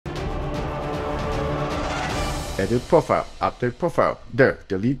Edit profile, update profile, there,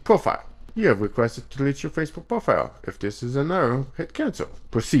 delete profile. You have requested to delete your Facebook profile. If this is an error, hit cancel.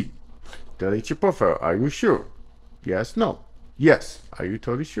 Proceed. Delete your profile, are you sure? Yes, no. Yes, are you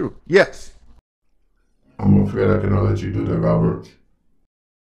totally sure? Yes. I'm afraid I cannot let you do that, Robert.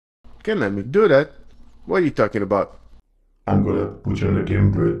 Can't let me do that? What are you talking about? I'm gonna put you on the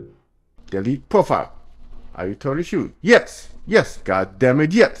game grid. Delete profile. Are you totally sure? Yes. Yes, god damn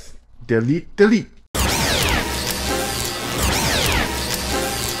it, yes. Delete, delete.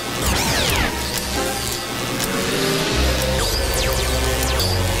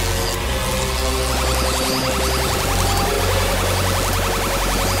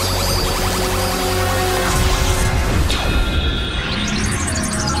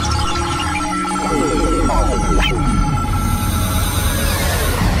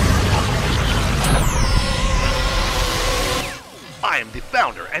 I am the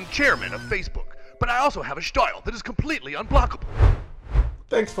founder and chairman of Facebook, but I also have a style that is completely unblockable.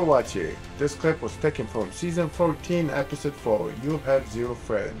 Thanks for watching. This clip was taken from Season 14, Episode 4, You Have Zero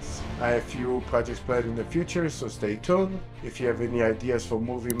Friends. I have few projects planned in the future, so stay tuned. If you have any ideas for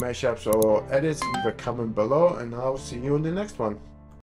movie mashups or edits, leave a comment below, and I'll see you in the next one.